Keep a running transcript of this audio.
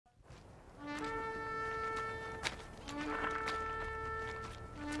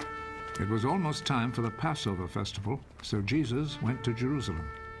It was almost time for the Passover festival, so Jesus went to Jerusalem.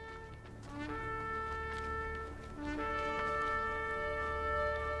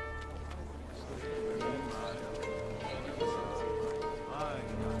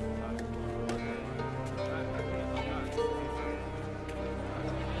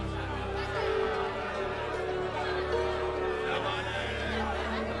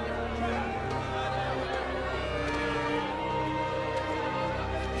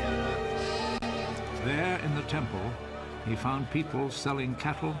 There in the temple, he found people selling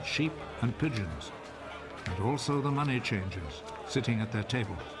cattle, sheep, and pigeons, and also the money changers sitting at their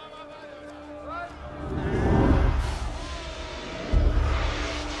tables.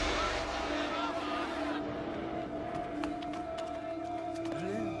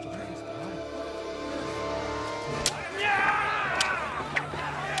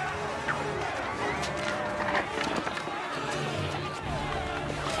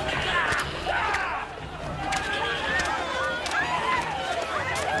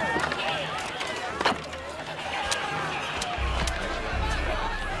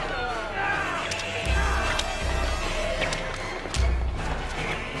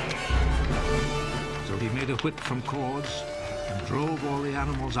 He made a whip from cords and drove all the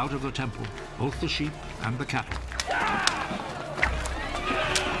animals out of the temple, both the sheep and the cattle.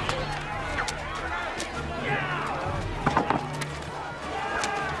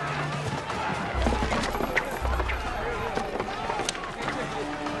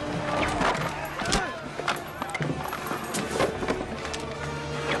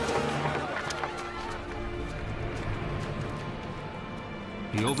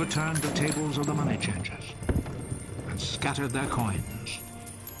 He overturned the tables of the money changers and scattered their coins.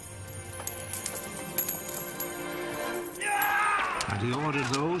 And he ordered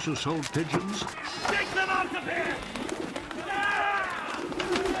those who sold pigeons, take them out of here!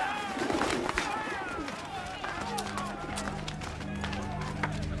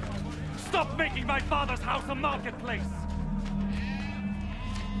 Stop making my father's house a marketplace!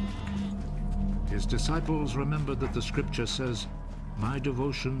 His disciples remembered that the scripture says, "My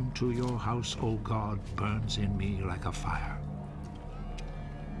devotion to your house, O God, burns in me like a fire."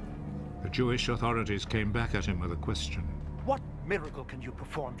 The Jewish authorities came back at him with a question. What miracle can you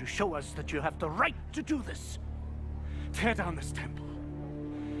perform to show us that you have the right to do this? Tear down this temple,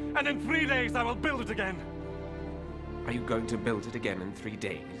 and in 3 days I will build it again. Are you going to build it again in 3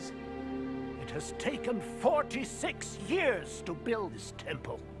 days? It has taken 46 years to build this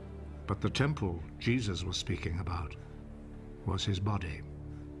temple. But the temple Jesus was speaking about was his body.